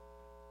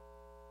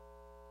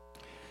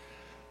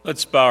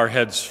Let's bow our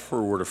heads for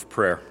a word of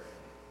prayer.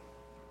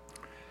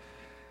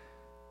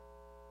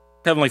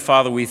 Heavenly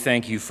Father, we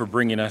thank you for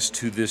bringing us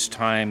to this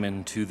time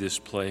and to this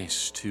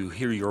place to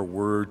hear your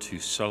word, to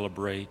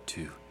celebrate,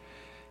 to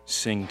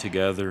sing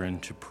together,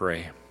 and to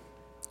pray,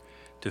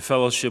 to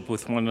fellowship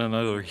with one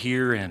another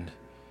here and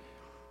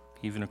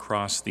even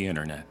across the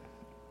internet.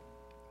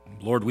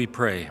 Lord, we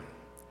pray,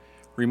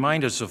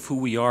 remind us of who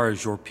we are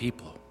as your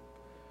people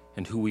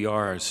and who we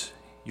are as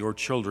your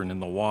children in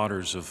the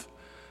waters of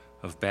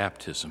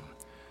baptism,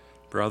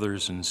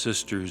 brothers and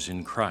sisters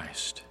in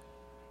Christ,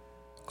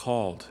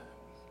 called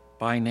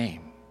by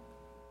name,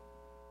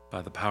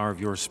 by the power of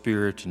your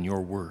Spirit and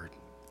your word,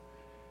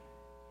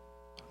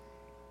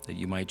 that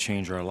you might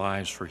change our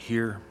lives for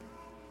here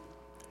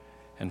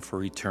and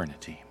for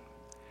eternity.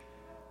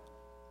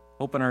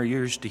 Open our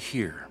ears to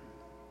hear,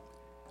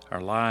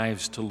 our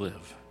lives to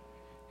live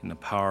in the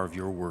power of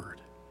your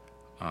word.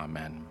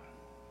 Amen.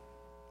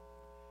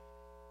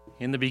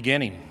 In the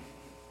beginning,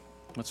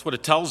 that's what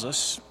it tells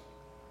us.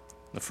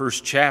 The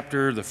first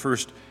chapter, the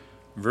first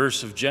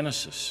verse of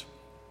Genesis.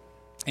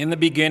 In the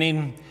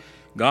beginning,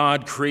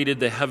 God created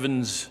the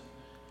heavens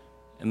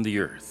and the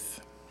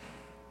earth.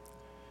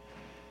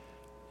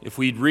 If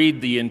we'd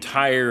read the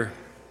entire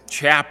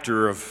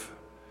chapter of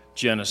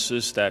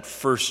Genesis, that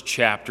first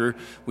chapter,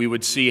 we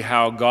would see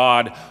how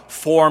God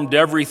formed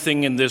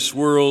everything in this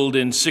world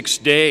in 6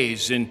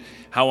 days, and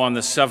how on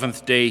the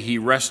seventh day he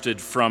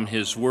rested from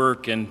his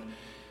work. And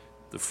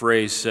the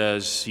phrase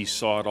says he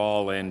saw it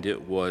all and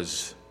it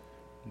was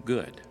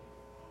good.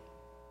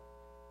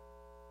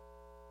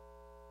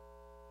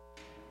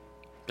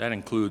 That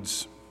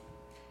includes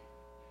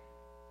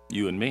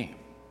you and me.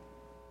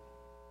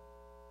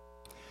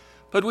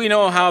 But we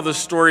know how the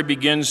story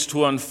begins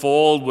to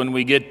unfold when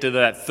we get to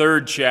that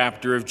third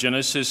chapter of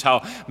Genesis,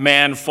 how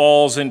man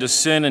falls into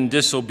sin and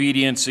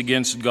disobedience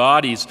against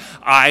God. His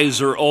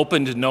eyes are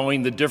opened,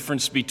 knowing the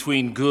difference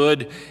between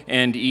good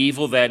and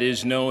evil, that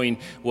is, knowing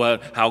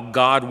how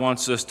God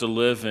wants us to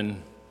live,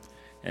 and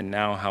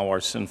now how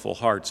our sinful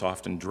hearts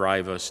often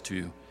drive us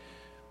to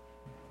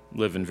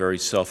live in very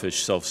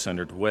selfish,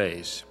 self-centered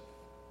ways,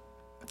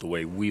 the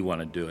way we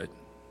want to do it.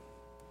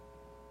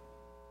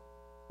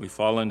 We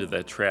fall into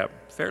that trap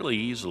fairly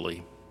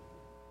easily,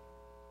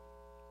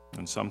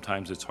 and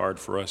sometimes it's hard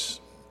for us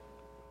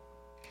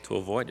to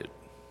avoid it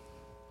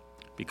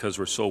because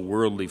we're so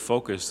worldly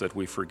focused that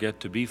we forget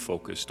to be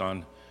focused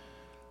on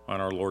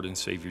our Lord and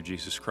Savior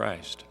Jesus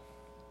Christ.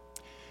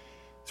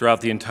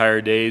 Throughout the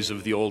entire days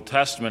of the Old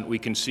Testament, we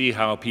can see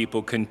how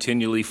people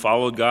continually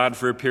followed God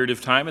for a period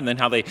of time, and then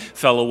how they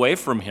fell away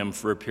from him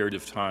for a period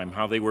of time,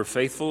 how they were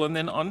faithful and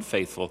then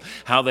unfaithful,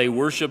 how they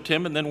worshiped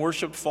him and then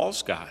worshiped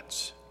false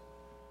gods.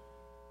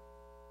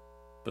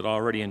 But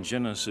already in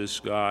Genesis,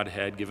 God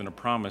had given a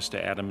promise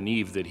to Adam and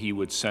Eve that he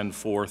would send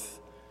forth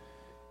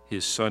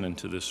his Son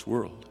into this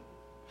world.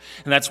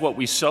 And that's what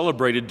we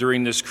celebrated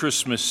during this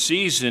Christmas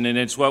season, and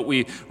it's what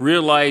we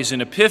realize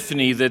in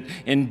Epiphany, that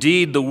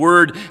indeed the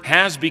Word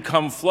has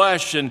become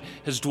flesh and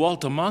has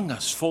dwelt among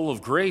us, full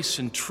of grace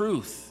and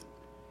truth.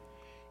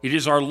 It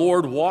is our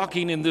Lord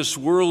walking in this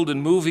world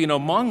and moving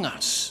among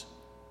us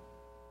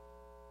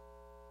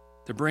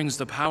that brings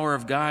the power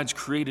of God's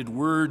created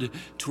Word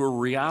to a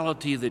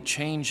reality that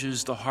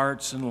changes the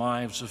hearts and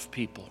lives of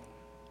people.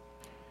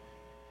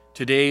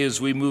 Today, as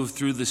we move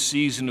through the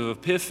season of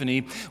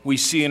Epiphany, we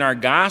see in our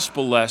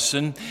gospel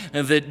lesson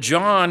that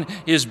John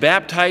is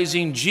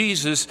baptizing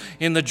Jesus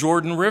in the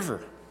Jordan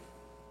River.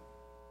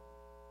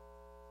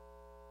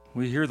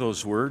 We hear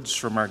those words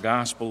from our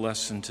gospel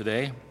lesson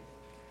today.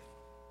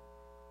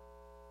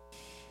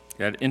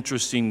 That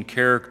interesting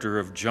character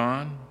of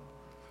John,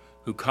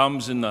 who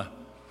comes in the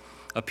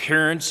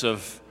appearance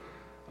of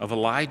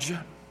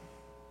Elijah.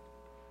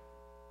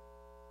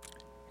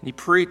 He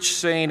preached,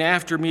 saying,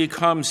 "After me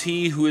comes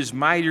he who is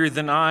mightier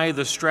than I,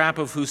 the strap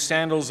of whose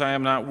sandals I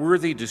am not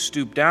worthy to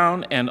stoop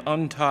down and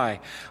untie.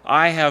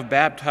 I have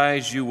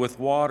baptized you with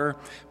water,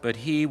 but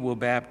he will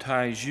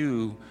baptize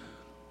you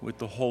with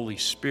the Holy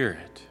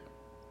Spirit."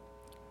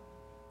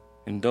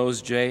 In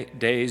those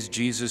days,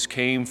 Jesus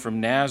came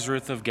from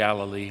Nazareth of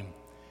Galilee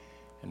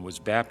and was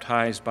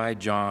baptized by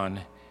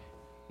John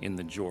in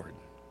the Jordan.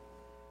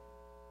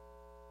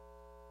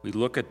 We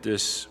look at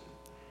this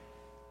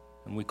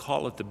and we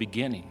call it the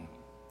beginning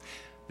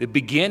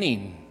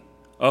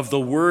of the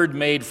Word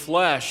made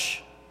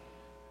flesh,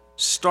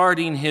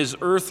 starting his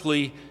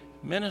earthly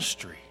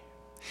ministry.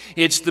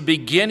 It's the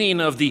beginning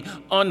of the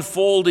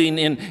unfolding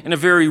in a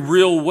very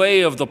real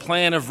way of the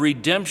plan of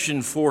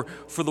redemption for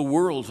the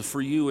world,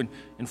 for you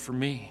and for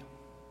me.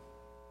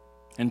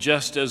 And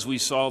just as we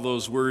saw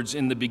those words,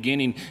 in the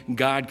beginning,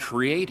 God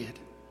created.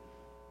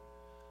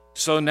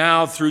 So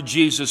now, through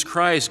Jesus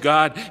Christ,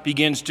 God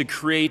begins to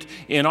create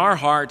in our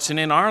hearts and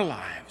in our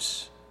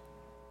lives.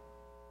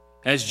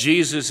 As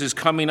Jesus is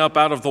coming up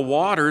out of the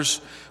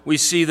waters, we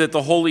see that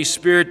the Holy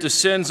Spirit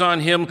descends on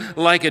him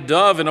like a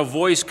dove, and a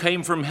voice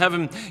came from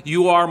heaven,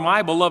 "You are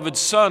my beloved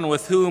Son,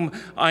 with whom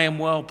I am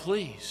well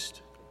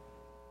pleased."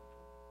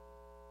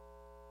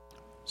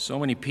 So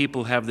many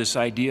people have this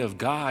idea of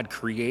God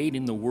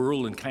creating the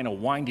world and kind of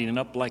winding it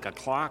up like a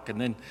clock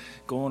and then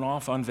going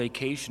off on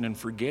vacation and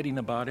forgetting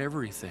about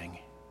everything.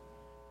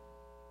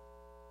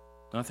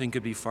 Nothing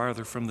could be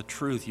farther from the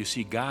truth. You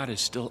see, God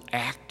is still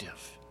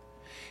active.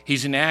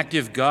 He's an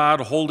active God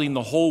holding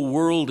the whole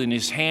world in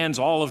his hands.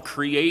 All of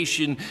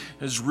creation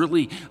is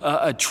really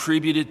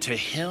attributed to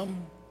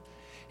him.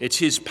 It's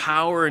his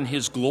power and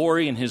his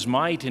glory and his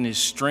might and his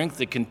strength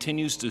that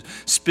continues to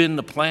spin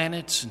the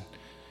planets and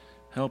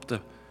help the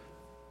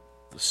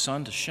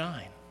sun to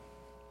shine.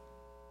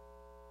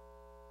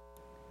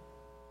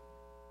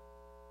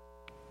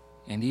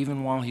 And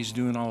even while he's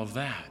doing all of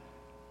that,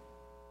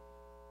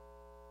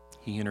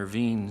 he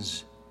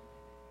intervenes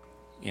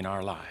in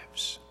our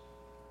lives.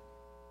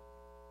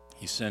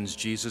 He sends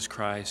Jesus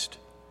Christ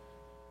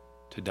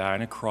to die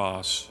on a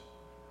cross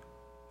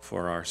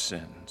for our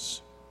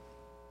sins.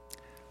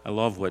 I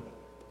love what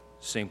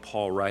St.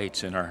 Paul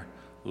writes in our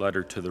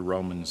letter to the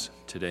Romans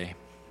today.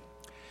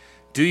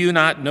 Do you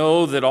not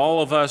know that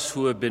all of us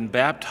who have been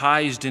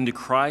baptized into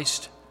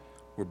Christ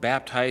were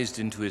baptized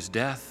into his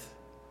death?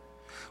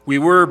 We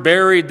were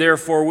buried,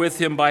 therefore, with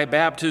him by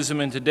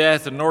baptism into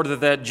death, in order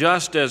that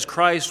just as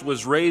Christ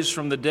was raised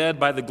from the dead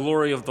by the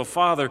glory of the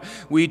Father,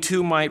 we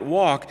too might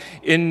walk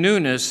in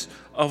newness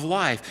of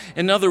life.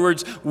 In other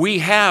words, we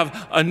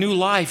have a new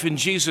life in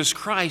Jesus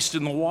Christ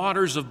in the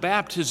waters of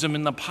baptism,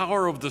 in the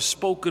power of the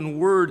spoken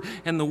word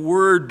and the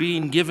word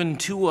being given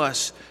to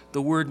us,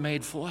 the word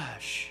made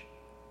flesh.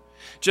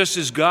 Just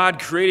as God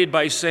created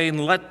by saying,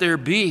 "Let there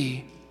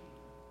be,"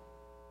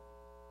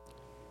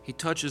 he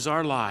touches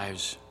our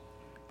lives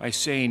by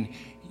saying,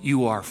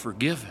 "You are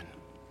forgiven."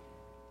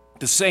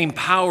 The same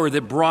power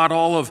that brought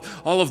all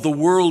of the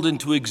world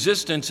into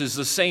existence is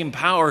the same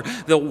power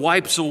that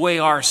wipes away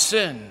our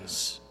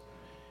sins,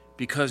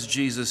 because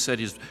Jesus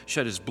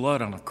shed his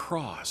blood on a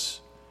cross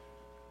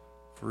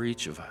for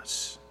each of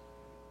us.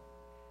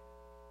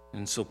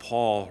 And so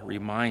Paul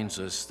reminds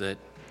us that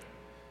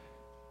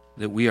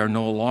we are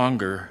no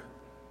longer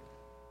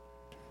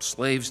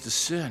slaves to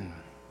sin.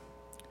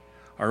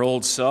 Our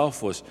old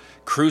self was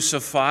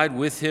crucified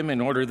with him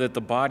in order that the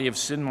body of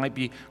sin might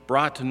be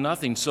brought to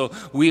nothing. So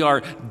we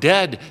are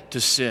dead to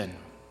sin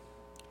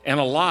and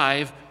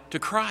alive to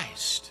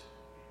Christ.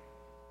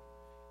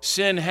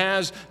 Sin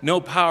has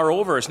no power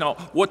over us. Now,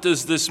 what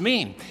does this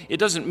mean? It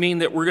doesn't mean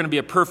that we're going to be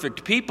a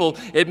perfect people.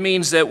 It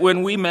means that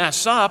when we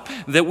mess up,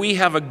 that we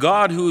have a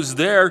God who's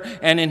there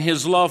and in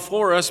his love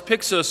for us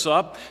picks us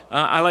up,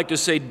 I like to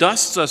say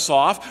dusts us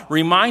off,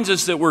 reminds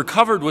us that we're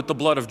covered with the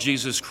blood of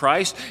Jesus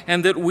Christ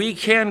and that we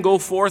can go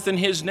forth in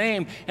his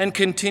name and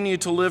continue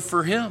to live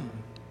for him.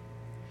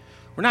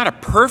 We're not a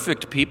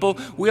perfect people.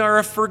 We are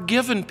a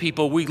forgiven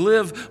people. We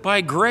live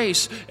by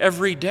grace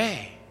every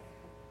day.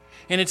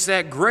 And it's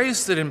that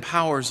grace that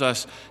empowers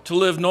us to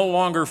live no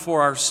longer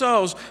for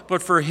ourselves,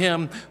 but for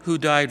him who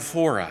died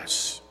for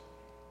us.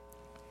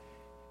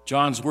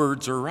 John's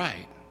words are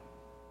right.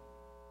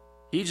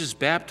 He just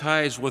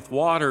baptized with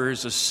water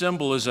as a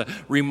symbol, as a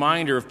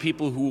reminder of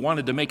people who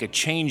wanted to make a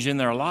change in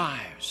their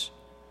lives.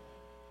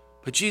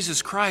 But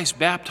Jesus Christ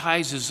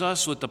baptizes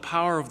us with the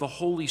power of the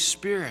Holy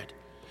Spirit.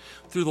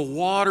 Through the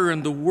water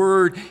and the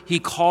word, he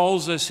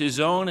calls us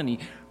his own and he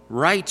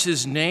writes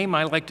his name.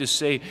 I like to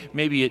say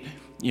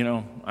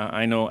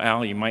I know,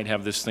 Al, you might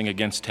have this thing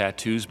against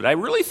tattoos, but I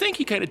really think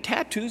he kind of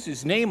tattoos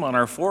his name on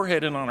our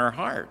forehead and on our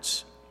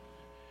hearts.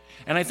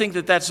 And I think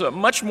that that's a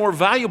much more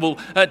valuable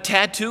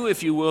tattoo,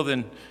 if you will,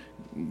 than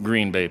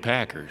Green Bay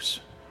Packers.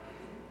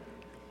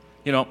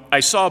 You know, I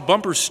saw a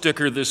bumper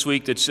sticker this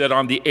week that said,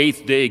 "On the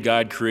 8th day,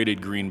 God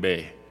created Green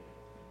Bay."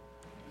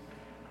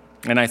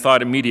 And I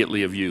thought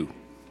immediately of you.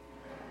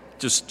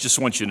 Just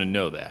want you to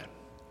know that.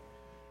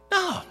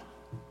 No.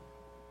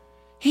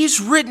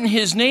 He's written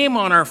his name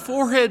on our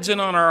foreheads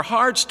and on our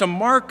hearts to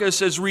mark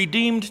us as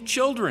redeemed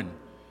children.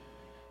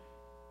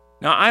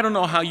 Now, I don't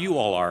know how you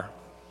all are,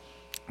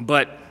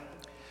 but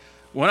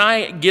when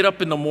I get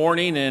up in the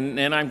morning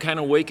and I'm kind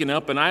of waking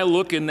up and I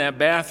look in that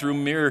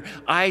bathroom mirror,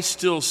 I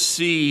still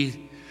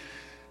see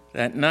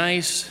that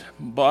nice,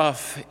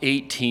 buff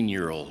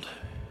 18-year-old.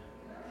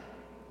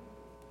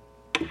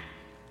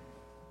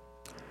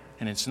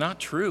 And it's not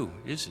true,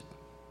 is it?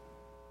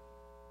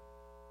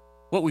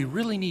 What we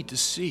really need to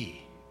see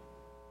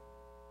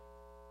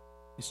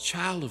is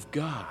child of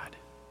God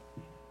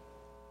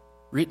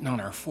written on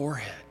our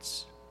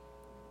foreheads.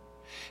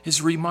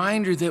 Is a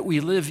reminder that we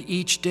live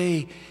each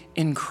day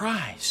in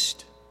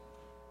Christ.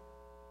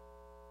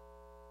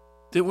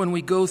 That when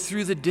we go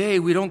through the day,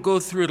 we don't go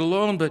through it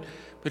alone, but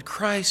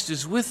Christ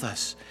is with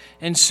us.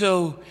 And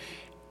so,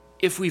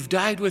 if we've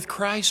died with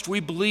Christ,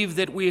 we believe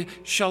that we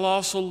shall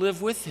also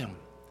live with him.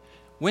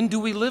 When do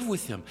we live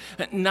with him?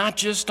 Not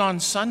just on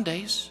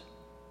Sundays.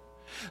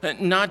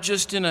 Not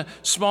just in a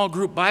small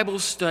group Bible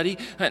study,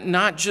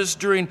 not just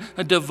during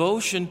a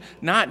devotion,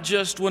 not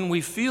just when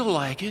we feel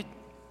like it.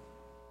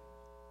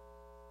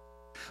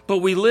 But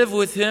we live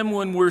with him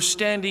when we're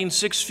standing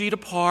 6 feet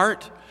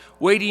apart,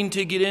 waiting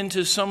to get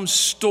into some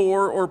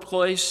store or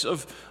place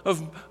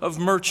of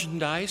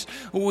merchandise.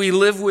 We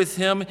live with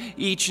him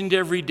each and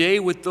every day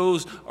with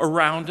those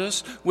around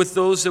us, with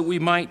those that we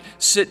might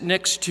sit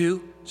next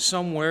to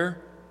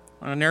somewhere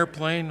on an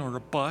airplane or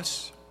a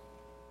bus.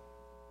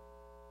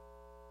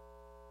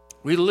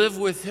 We live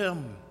with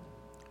him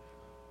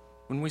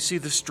when we see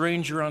the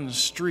stranger on the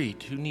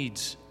street who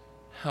needs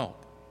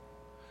help.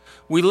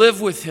 We live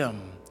with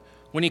him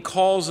when he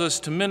calls us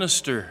to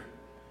minister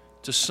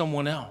to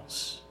someone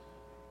else.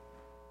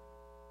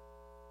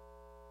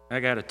 I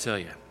got to tell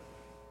you,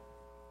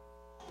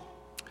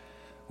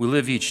 we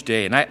live each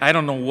day, and I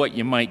don't know what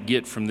you might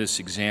get from this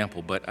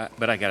example, but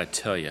I got to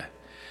tell you,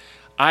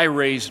 I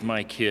raised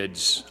my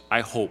kids,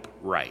 I hope,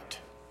 right.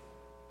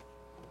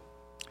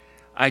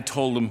 I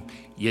told them,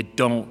 you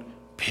don't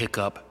pick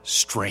up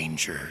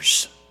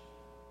strangers.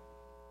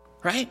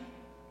 Right?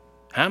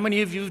 How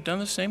many of you have done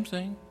the same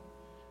thing?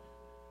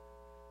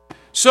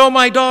 So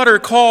my daughter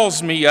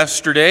calls me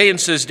yesterday and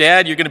says,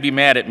 Dad, you're going to be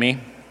mad at me,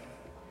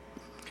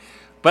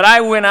 but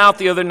I went out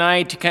the other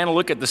night to kind of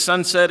look at the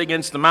sunset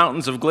against the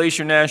mountains of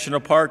Glacier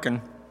National Park,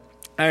 and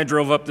I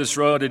drove up this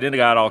road, and it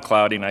got all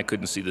cloudy, and I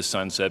couldn't see the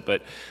sunset,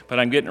 but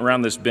I'm getting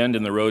around this bend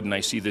in the road, and I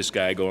see this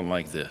guy going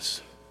like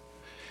this.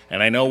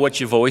 And I know what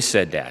you've always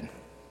said, Dad.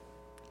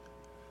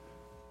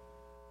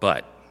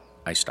 But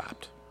I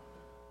stopped,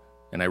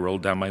 and I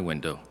rolled down my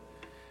window,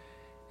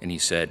 and he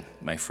said,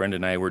 my friend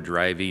and I were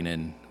driving,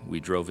 and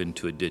we drove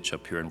into a ditch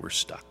up here, and we're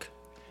stuck.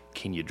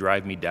 Can you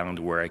drive me down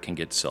to where I can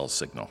get cell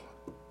signal?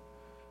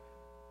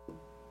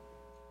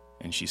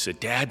 And she said,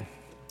 Dad,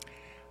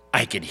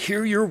 I could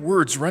hear your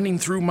words running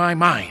through my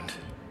mind.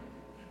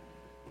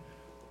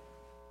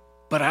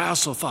 But I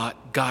also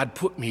thought God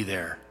put me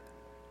there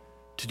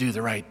to do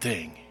the right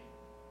thing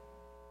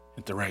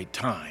at the right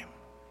time,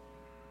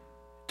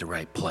 at the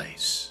right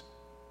place.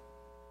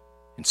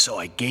 And so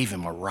I gave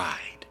him a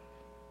ride.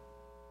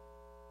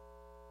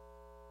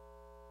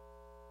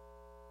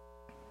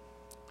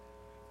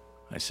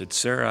 I said,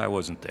 Sarah, I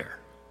wasn't there.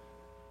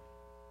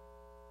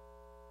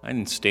 I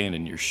didn't stand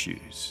in your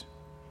shoes.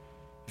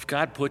 If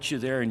God put you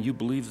there and you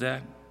believe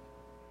that,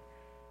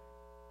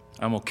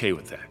 I'm okay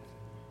with that.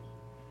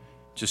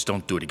 Just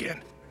don't do it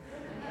again.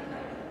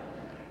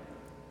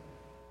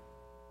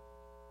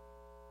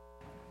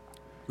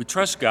 We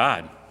trust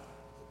God.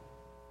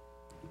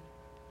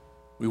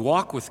 We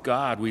walk with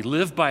God. We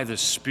live by the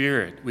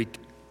Spirit. We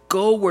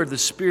go where the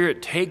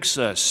Spirit takes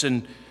us,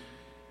 and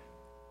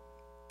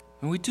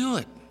we do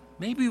it,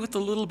 maybe with a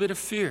little bit of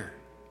fear.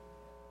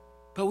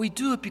 But we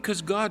do it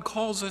because God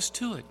calls us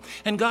to it.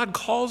 And God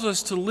calls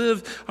us to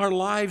live our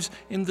lives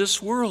in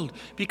this world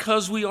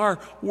because we are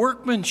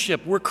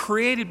workmanship. We're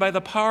created by the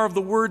power of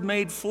the Word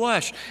made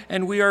flesh,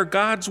 and we are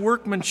God's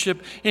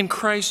workmanship in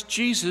Christ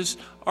Jesus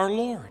our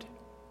Lord.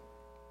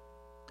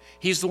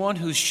 He's the one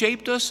who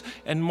shaped us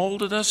and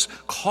molded us,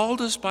 called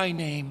us by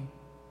name,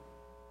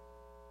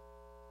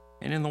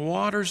 and in the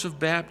waters of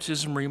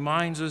baptism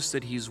reminds us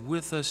that He's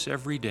with us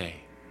every day.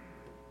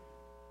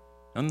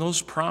 And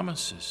those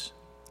promises,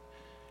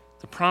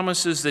 the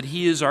promises that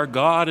He is our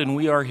God and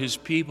we are His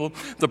people,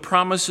 the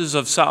promises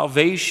of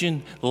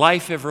salvation,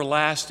 life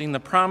everlasting, the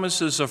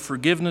promises of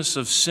forgiveness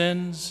of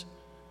sins,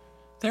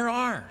 they're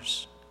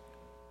ours.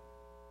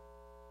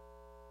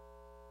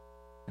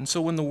 And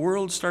so when the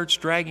world starts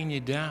dragging you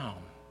down,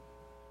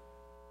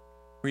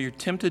 where you're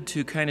tempted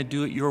to kind of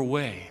do it your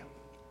way,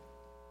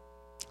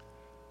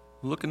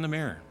 look in the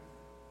mirror.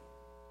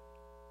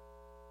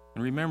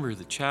 And remember,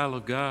 the child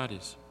of God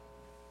is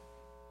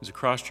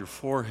across your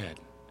forehead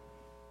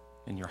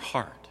and your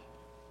heart.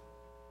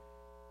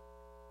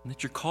 And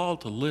that you're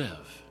called to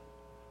live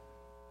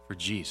for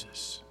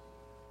Jesus.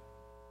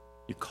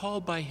 You're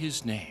called by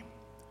His name,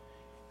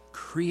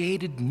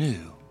 created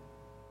new,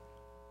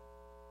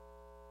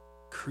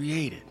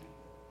 created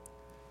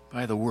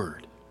by the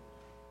Word.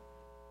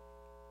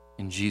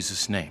 In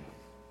Jesus' name,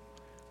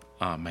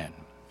 amen.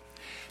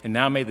 And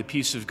now may the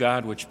peace of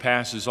God, which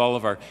passes all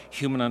of our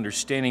human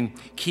understanding,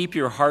 keep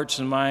your hearts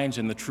and minds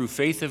in the true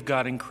faith of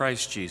God in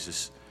Christ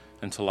Jesus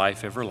unto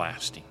life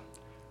everlasting.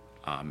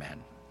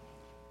 Amen.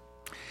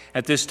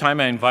 At this time,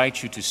 I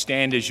invite you to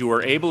stand as you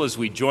are able as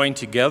we join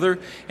together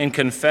in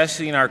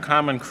confessing our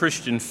common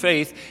Christian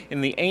faith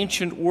in the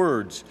ancient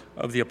words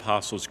of the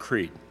Apostles'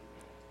 Creed.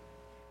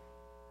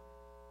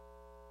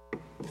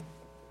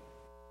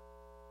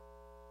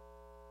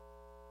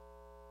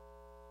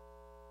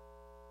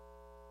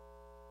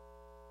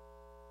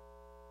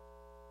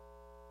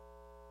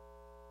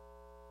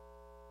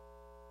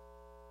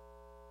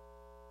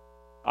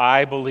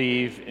 I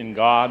believe in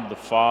God the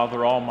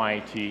Father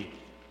Almighty,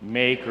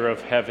 maker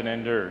of heaven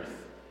and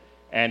earth,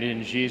 and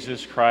in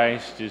Jesus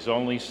Christ, His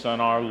only Son,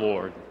 our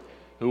Lord,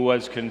 who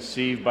was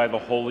conceived by the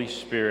Holy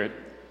Spirit,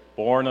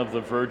 born of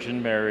the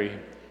Virgin Mary,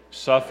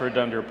 suffered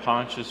under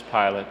Pontius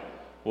Pilate,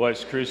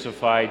 was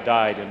crucified,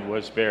 died, and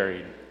was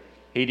buried.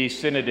 He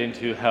descended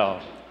into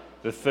hell.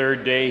 The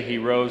third day He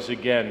rose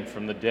again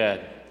from the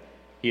dead.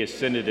 He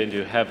ascended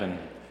into heaven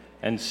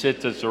and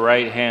sits at the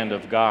right hand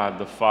of God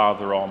the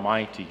Father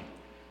Almighty.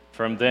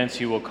 From thence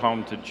he will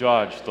come to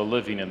judge the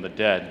living and the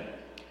dead.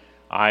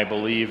 I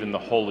believe in the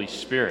Holy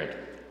Spirit,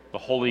 the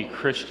holy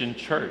Christian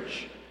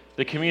church,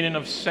 the communion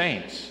of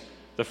saints,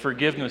 the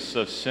forgiveness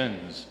of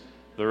sins,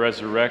 the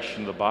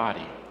resurrection of the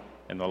body,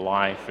 and the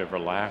life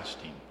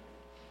everlasting.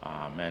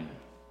 Amen.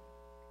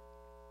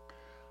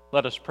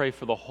 Let us pray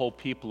for the whole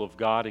people of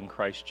God in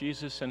Christ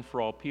Jesus and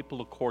for all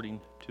people according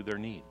to their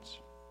needs.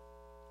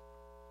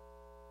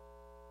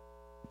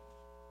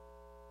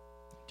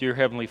 Dear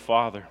Heavenly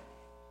Father,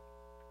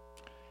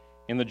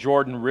 in the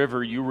Jordan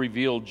River you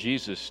revealed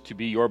Jesus to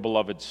be your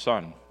beloved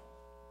Son.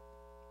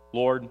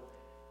 Lord,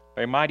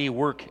 by mighty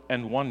work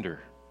and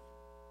wonder,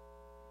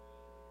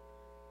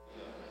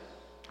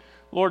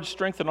 Lord,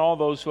 strengthen all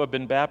those who have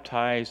been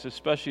baptized,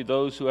 especially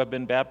those who have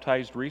been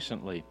baptized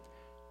recently.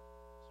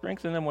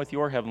 Strengthen them with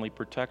your heavenly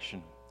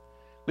protection.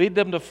 Lead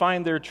them to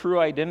find their true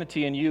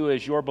identity in you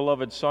as your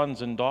beloved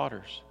sons and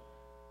daughters.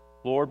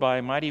 Lord,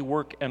 by mighty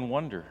work and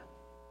wonder,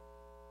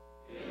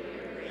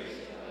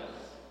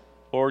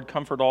 Lord,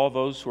 comfort all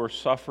those who are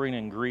suffering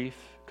in grief.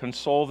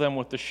 Console them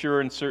with the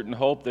sure and certain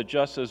hope that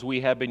just as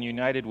we have been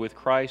united with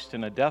Christ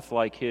in a death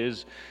like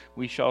his,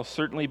 we shall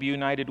certainly be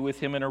united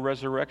with him in a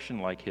resurrection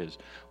like his.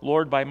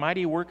 Lord, by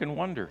mighty work and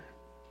wonder.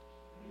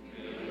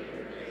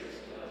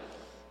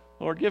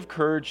 Lord, give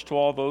courage to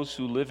all those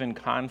who live in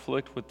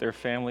conflict with their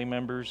family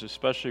members,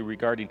 especially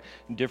regarding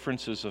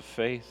differences of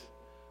faith.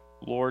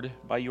 Lord,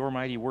 by your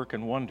mighty work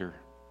and wonder.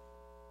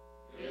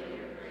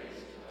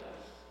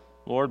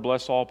 Lord,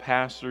 bless all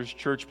pastors,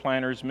 church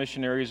planners,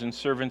 missionaries, and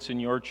servants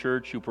in your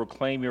church who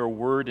proclaim your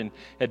word and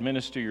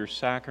administer your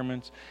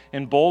sacraments.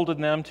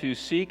 Embolden them to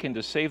seek and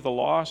to save the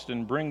lost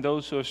and bring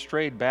those who have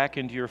strayed back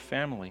into your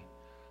family.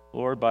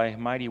 Lord, by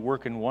mighty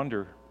work and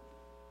wonder.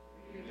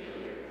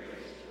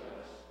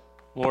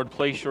 Lord,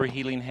 place your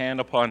healing hand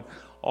upon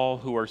all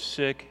who are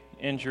sick,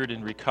 injured,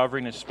 and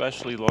recovering,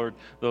 especially, Lord,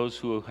 those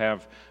who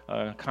have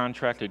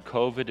contracted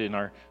COVID and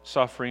are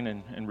suffering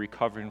and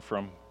recovering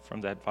from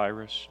that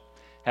virus.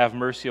 Have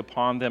mercy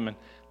upon them and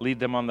lead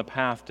them on the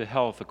path to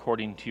health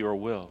according to your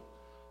will.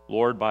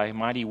 Lord, by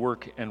mighty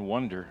work and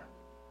wonder.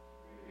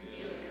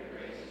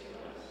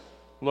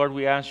 Lord,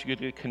 we ask you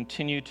to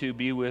continue to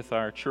be with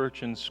our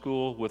church and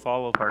school, with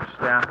all of our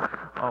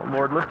staff.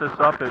 Lord, lift us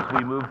up as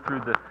we move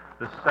through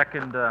the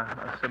second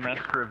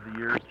semester of the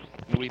year.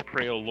 And we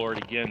pray, O Lord,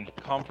 again,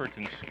 comfort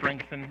and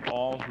strengthen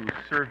all who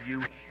serve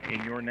you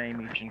in your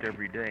name each and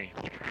every day.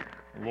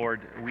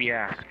 Lord, we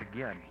ask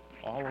again,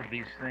 all of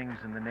these things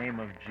in the name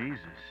of Jesus,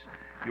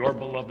 your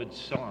beloved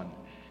Son.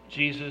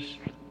 Jesus,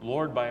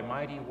 Lord, by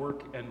mighty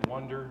work and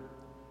wonder,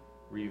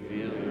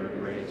 reveal your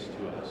grace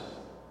to us.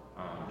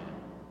 Amen.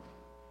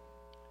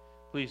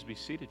 Please be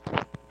seated.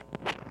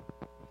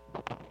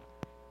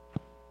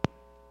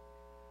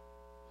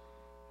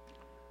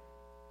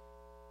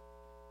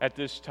 At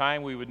this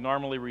time, we would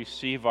normally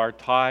receive our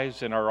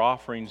tithes and our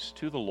offerings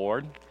to the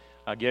Lord.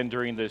 Again,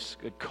 during this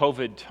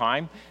COVID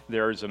time,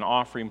 there is an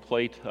offering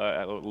plate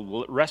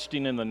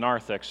resting in the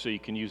narthex, so you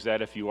can use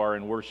that if you are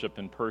in worship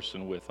in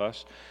person with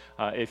us.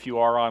 If you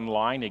are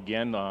online,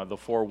 again, the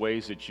four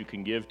ways that you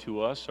can give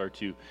to us are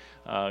to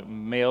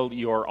mail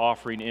your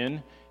offering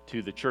in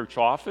to the church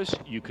office.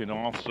 You can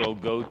also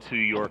go to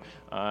your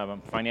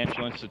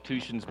financial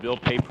institution's bill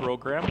pay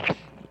program.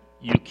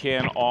 You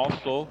can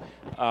also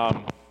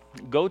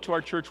go to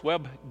our church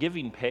web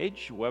giving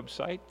page,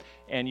 website,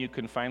 and you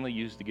can finally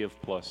use the Give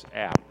Plus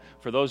app.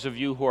 For those of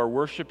you who are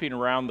worshiping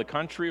around the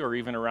country or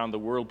even around the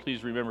world,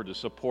 please remember to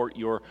support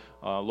your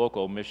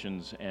local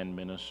missions and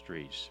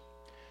ministries.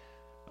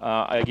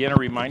 Again, a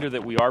reminder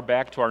that we are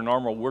back to our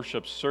normal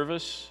worship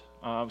service,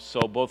 so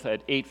both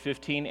at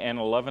 8:15 and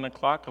 11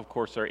 o'clock. Of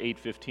course, our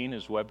 8:15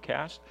 is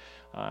webcast.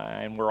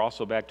 And we're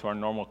also back to our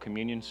normal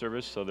communion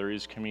service, so there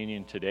is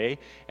communion today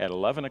at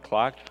 11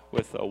 o'clock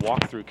with a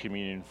walk-through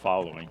communion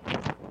following.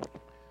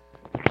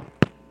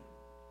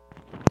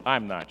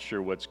 I'm not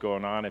sure what's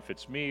going on, if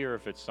it's me or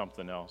if it's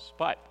something else,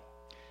 but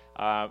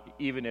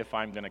even if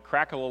I'm going to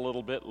crackle a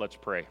little bit, let's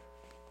pray.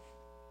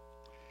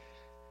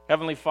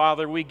 Heavenly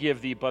Father, we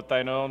give thee but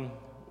thine own,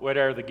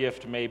 whatever the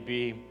gift may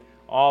be.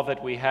 All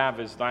that we have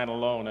is thine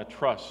alone, a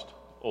trust,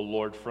 O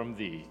Lord, from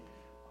thee.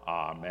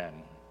 Amen.